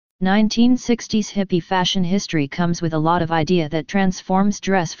1960s hippie fashion history comes with a lot of idea that transforms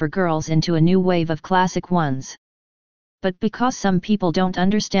dress for girls into a new wave of classic ones. But because some people don't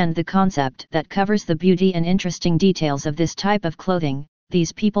understand the concept that covers the beauty and interesting details of this type of clothing,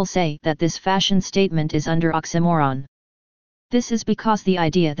 these people say that this fashion statement is under oxymoron. This is because the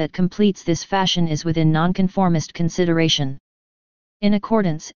idea that completes this fashion is within nonconformist consideration. In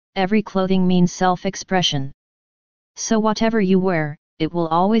accordance, every clothing means self-expression. So whatever you wear, it will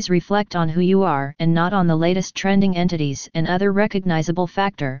always reflect on who you are and not on the latest trending entities and other recognizable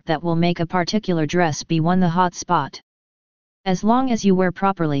factor that will make a particular dress be the hot spot. As long as you wear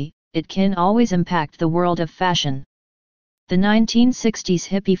properly, it can always impact the world of fashion. The 1960s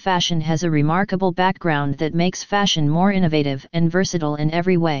hippie fashion has a remarkable background that makes fashion more innovative and versatile in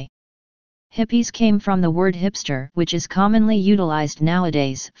every way. Hippies came from the word hipster, which is commonly utilized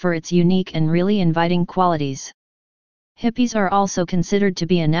nowadays for its unique and really inviting qualities. Hippies are also considered to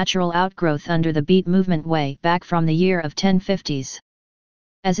be a natural outgrowth under the beat movement way back from the year of 1050s.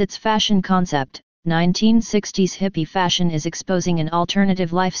 As its fashion concept, 1960s hippie fashion is exposing an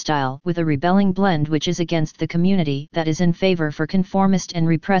alternative lifestyle with a rebelling blend which is against the community that is in favor for conformist and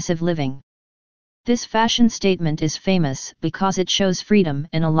repressive living. This fashion statement is famous because it shows freedom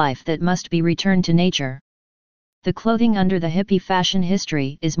and a life that must be returned to nature. The clothing under the hippie fashion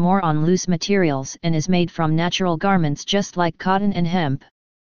history is more on loose materials and is made from natural garments just like cotton and hemp.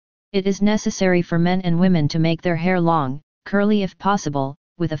 It is necessary for men and women to make their hair long, curly if possible,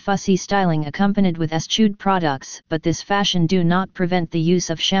 with a fussy styling accompanied with eschewed products, but this fashion do not prevent the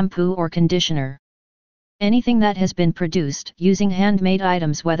use of shampoo or conditioner. Anything that has been produced using handmade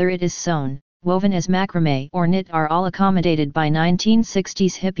items, whether it is sewn, woven as macrame or knit, are all accommodated by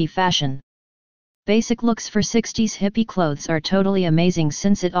 1960s hippie fashion. Basic looks for 60s hippie clothes are totally amazing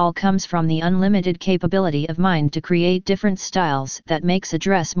since it all comes from the unlimited capability of mind to create different styles that makes a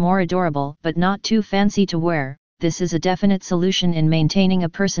dress more adorable but not too fancy to wear. This is a definite solution in maintaining a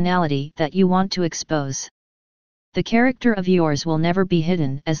personality that you want to expose. The character of yours will never be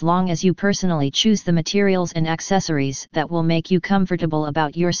hidden as long as you personally choose the materials and accessories that will make you comfortable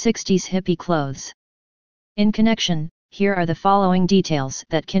about your 60s hippie clothes. In connection, here are the following details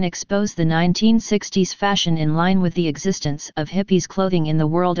that can expose the 1960s fashion in line with the existence of hippies clothing in the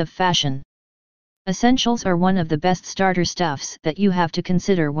world of fashion. Essentials are one of the best starter stuffs that you have to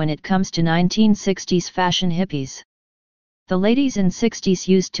consider when it comes to 1960s fashion hippies. The ladies in 60s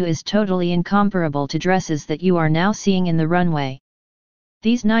used to is totally incomparable to dresses that you are now seeing in the runway.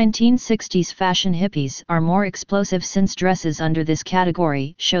 These 1960s fashion hippies are more explosive since dresses under this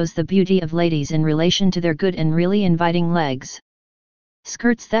category shows the beauty of ladies in relation to their good and really inviting legs.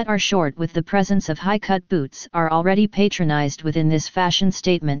 Skirts that are short with the presence of high-cut boots are already patronized within this fashion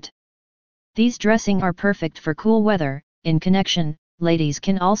statement. These dressing are perfect for cool weather. In connection, ladies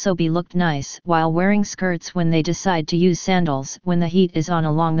can also be looked nice while wearing skirts when they decide to use sandals when the heat is on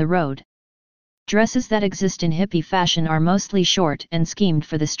along the road. Dresses that exist in hippie fashion are mostly short and schemed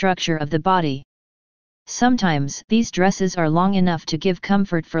for the structure of the body. Sometimes these dresses are long enough to give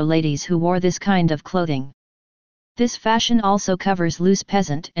comfort for ladies who wore this kind of clothing. This fashion also covers loose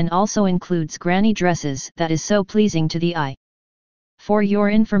peasant and also includes granny dresses that is so pleasing to the eye. For your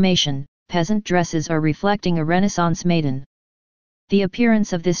information, peasant dresses are reflecting a Renaissance maiden. The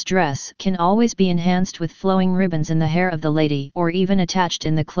appearance of this dress can always be enhanced with flowing ribbons in the hair of the lady or even attached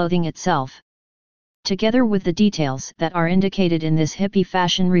in the clothing itself. Together with the details that are indicated in this hippie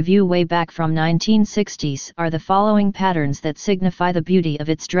fashion review way back from 1960s are the following patterns that signify the beauty of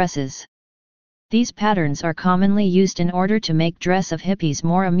its dresses. These patterns are commonly used in order to make dress of hippies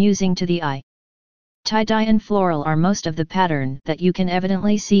more amusing to the eye. Tie-dye and floral are most of the pattern that you can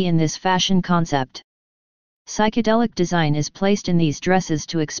evidently see in this fashion concept. Psychedelic design is placed in these dresses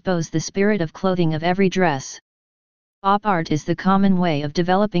to expose the spirit of clothing of every dress. Op art is the common way of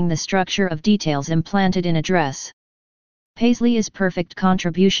developing the structure of details implanted in a dress. Paisley is perfect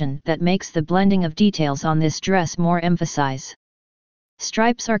contribution that makes the blending of details on this dress more emphasize.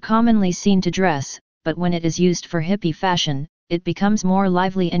 Stripes are commonly seen to dress, but when it is used for hippie fashion, it becomes more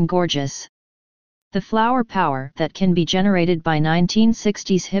lively and gorgeous. The flower power that can be generated by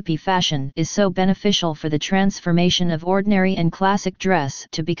 1960s hippie fashion is so beneficial for the transformation of ordinary and classic dress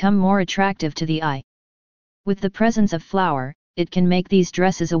to become more attractive to the eye. With the presence of flower, it can make these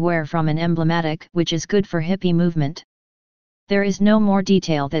dresses aware from an emblematic which is good for hippie movement. There is no more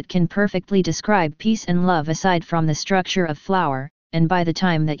detail that can perfectly describe peace and love aside from the structure of flower, and by the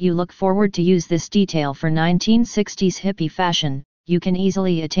time that you look forward to use this detail for 1960s hippie fashion, you can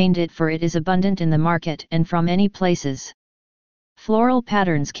easily attain it for it is abundant in the market and from any places. Floral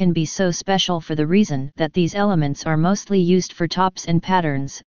patterns can be so special for the reason that these elements are mostly used for tops and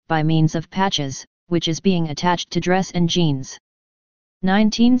patterns, by means of patches, which is being attached to dress and jeans.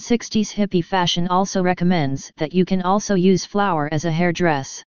 1960s hippie fashion also recommends that you can also use flower as a hair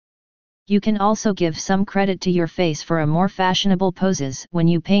dress. You can also give some credit to your face for a more fashionable poses when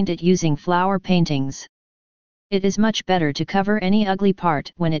you paint it using flower paintings. It is much better to cover any ugly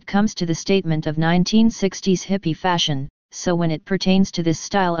part when it comes to the statement of 1960s hippie fashion, so when it pertains to this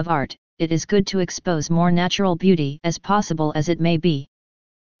style of art, it is good to expose more natural beauty as possible as it may be.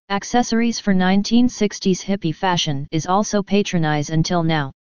 Accessories for 1960s hippie fashion is also patronized until now.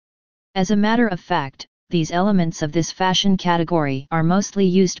 As a matter of fact, these elements of this fashion category are mostly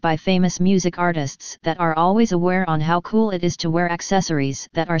used by famous music artists that are always aware on how cool it is to wear accessories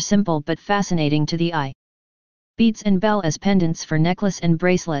that are simple but fascinating to the eye. Beads and bell as pendants for necklace and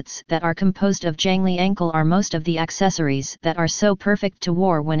bracelets that are composed of jangly ankle are most of the accessories that are so perfect to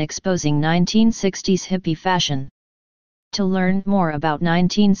wear when exposing 1960s hippie fashion. To learn more about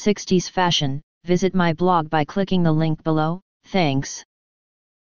 1960s fashion, visit my blog by clicking the link below. Thanks.